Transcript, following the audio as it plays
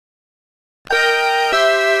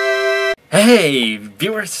Hey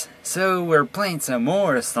viewers, so we're playing some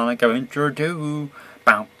more Sonic Adventure 2.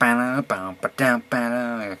 Okay,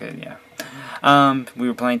 yeah. We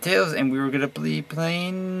were playing Tails and we were gonna be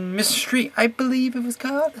playing Mr. Street, I believe it was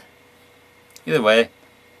called. Either way.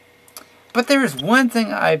 But there's one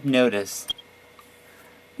thing I've noticed.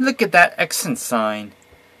 Look at that exit sign.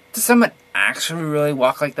 Does someone actually really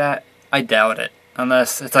walk like that? I doubt it.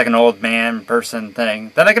 Unless it's like an old man person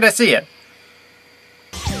thing. Then I gotta see it.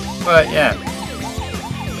 But yeah.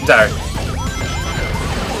 Sorry.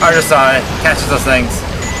 Artist eye catches those things.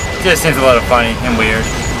 Just seems a little funny and weird.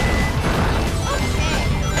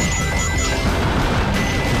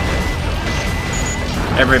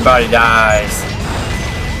 Everybody dies.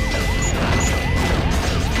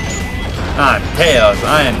 I'm Tails,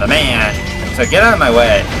 I am the man. So get out of my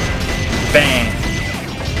way. Bang.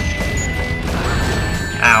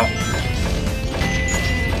 Ow.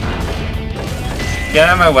 Get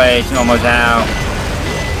out of my way, almost out.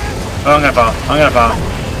 Oh, I'm gonna fall. I'm gonna fall.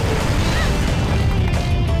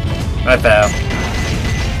 I fell.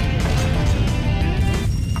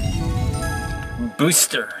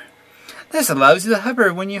 Booster. This allows you to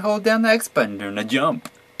hover when you hold down the X button during a jump.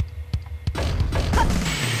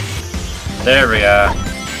 There we go.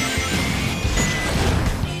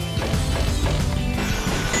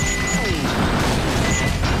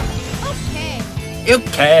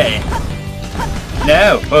 Okay.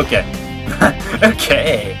 No. Okay.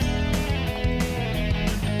 Okay.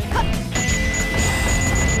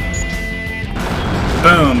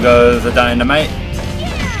 Boom goes the dynamite.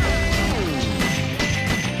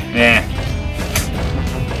 Yeah.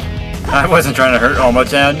 I wasn't trying to hurt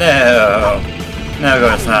almost out. No.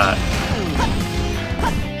 No, it's not.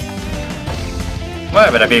 Why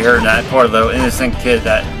would I be hurting that poor little innocent kid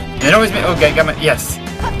that it annoys me? Okay, got my yes.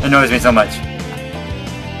 It annoys me so much.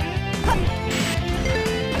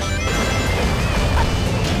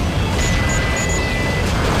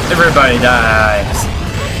 Everybody dies.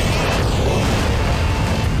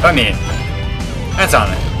 But me. And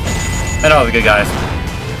Sonic. And all the good guys.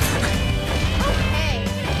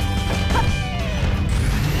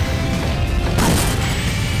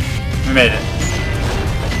 We made it.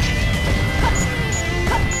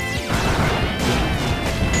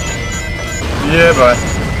 Yeah, boy.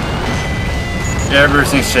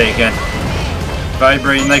 Everything's shaking.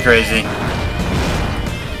 Vibrating like crazy.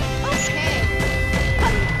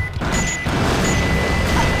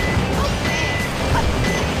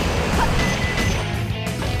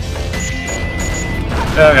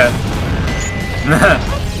 Okay.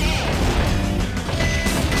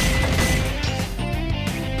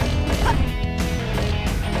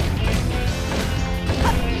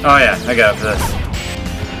 Oh yeah, I got it for this.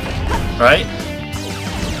 Right?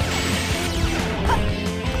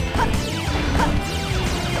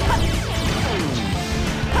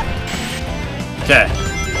 Okay.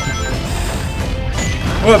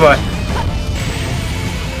 Oh boy.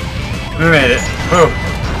 We made it. Whoa.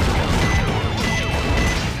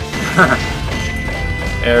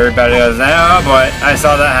 Everybody goes, oh boy, I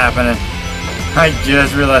saw that happening. I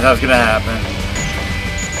just realized that was gonna happen.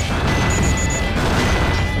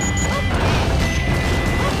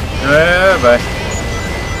 Oh boy.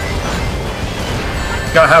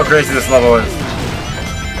 God, how crazy this level is.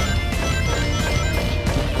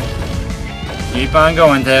 Keep on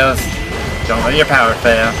going, Tails. Don't let your power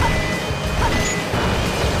fail.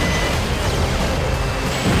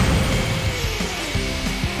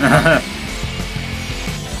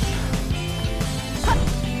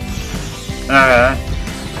 Okay.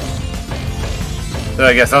 So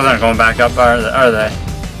I guess those aren't going back up, are they?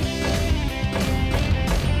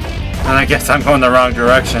 And I guess I'm going the wrong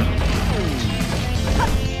direction.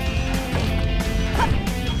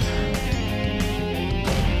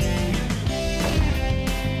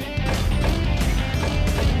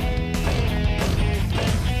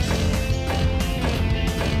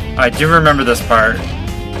 I do remember this part.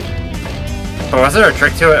 But was there a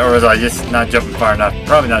trick to it, or was I just not jumping far enough?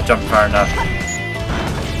 Probably not jumping far enough.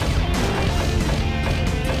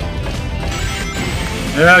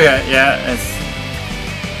 Okay, yeah, it's...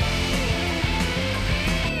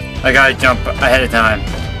 I gotta jump ahead of time.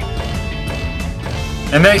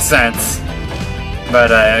 It makes sense.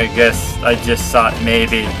 But I guess I just thought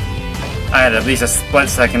maybe I had at least a split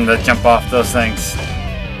second to jump off those things.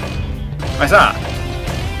 I saw.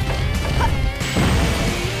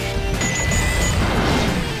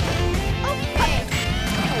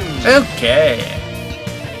 Okay.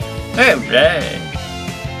 Alright.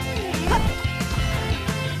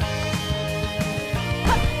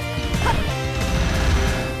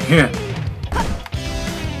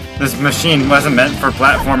 This machine wasn't meant for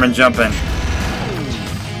platform and jumping.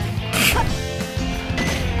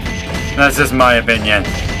 That's just my opinion.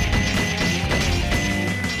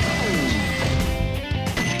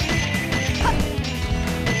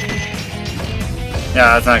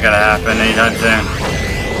 Yeah, that's not gonna happen anytime soon.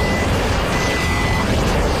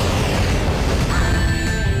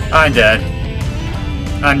 I'm dead.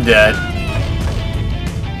 I'm dead.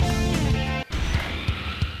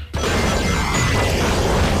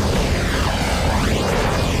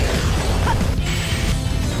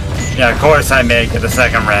 Yeah, of course I make it the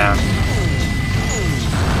second round.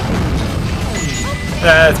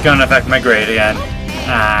 That's gonna affect my grade again.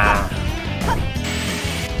 Ah.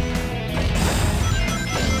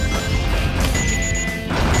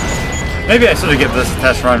 Maybe I should have given this a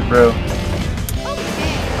test run through.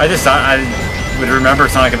 I just thought I would remember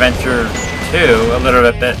Sonic Adventure 2 a little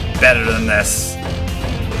bit better than this.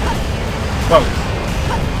 Whoa.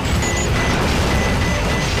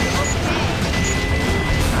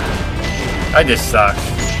 I just suck.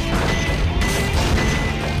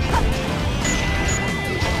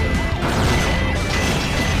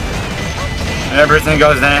 Everything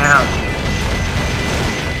goes down.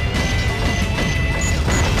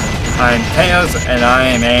 I'm Tails and I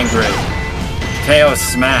am angry. Tails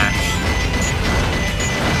smash.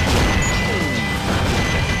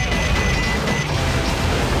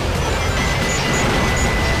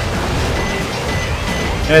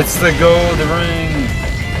 It's the gold ring.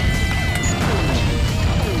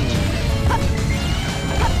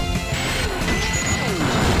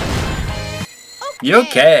 You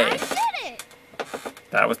okay? I did it.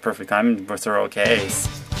 That was perfect timing with our okays.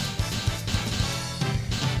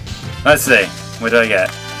 Let's see. What did I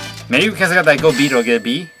get? Maybe because I got that gold beetle, I'll get a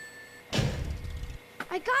B?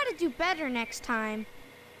 I gotta do better next time.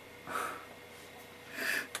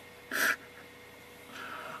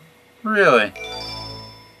 Really?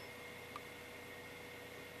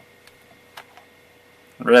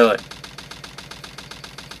 Really?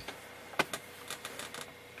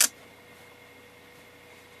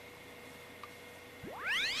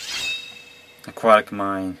 Aquatic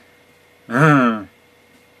mine.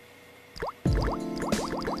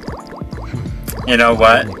 You know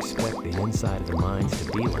what? I didn't expect the inside of the mines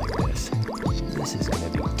to be like this. This is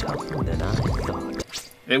going to be tougher than I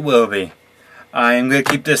thought. It will be. I'm going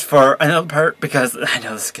to keep this for another part because I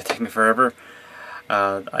know this is going to take me forever.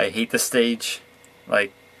 I hate this stage.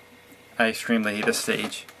 Like, I extremely hate this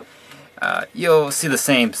stage. You'll see the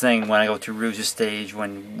same thing when I go to Rouge's stage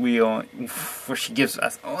when where she gives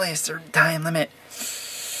us only a certain time limit.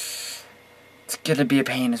 It's going to be a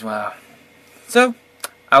pain as well. So,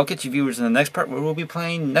 I'll get you viewers in the next part where we'll be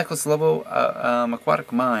playing Necklace Level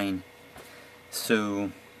Aquatic Mine.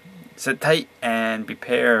 So, sit tight and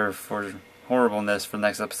prepare for horribleness for the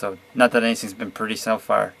next episode. Not that anything's been pretty so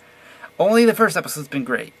far. Only the first episode's been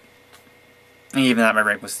great. And even that, my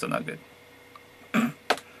rank was still not good.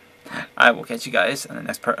 I will catch you guys in the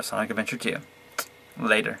next part of Sonic Adventure 2.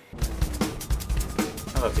 Later.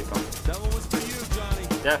 Hello, people. That one was for you, Johnny.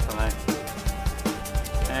 Definitely.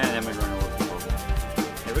 And then we're going to look.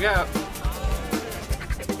 Here we go.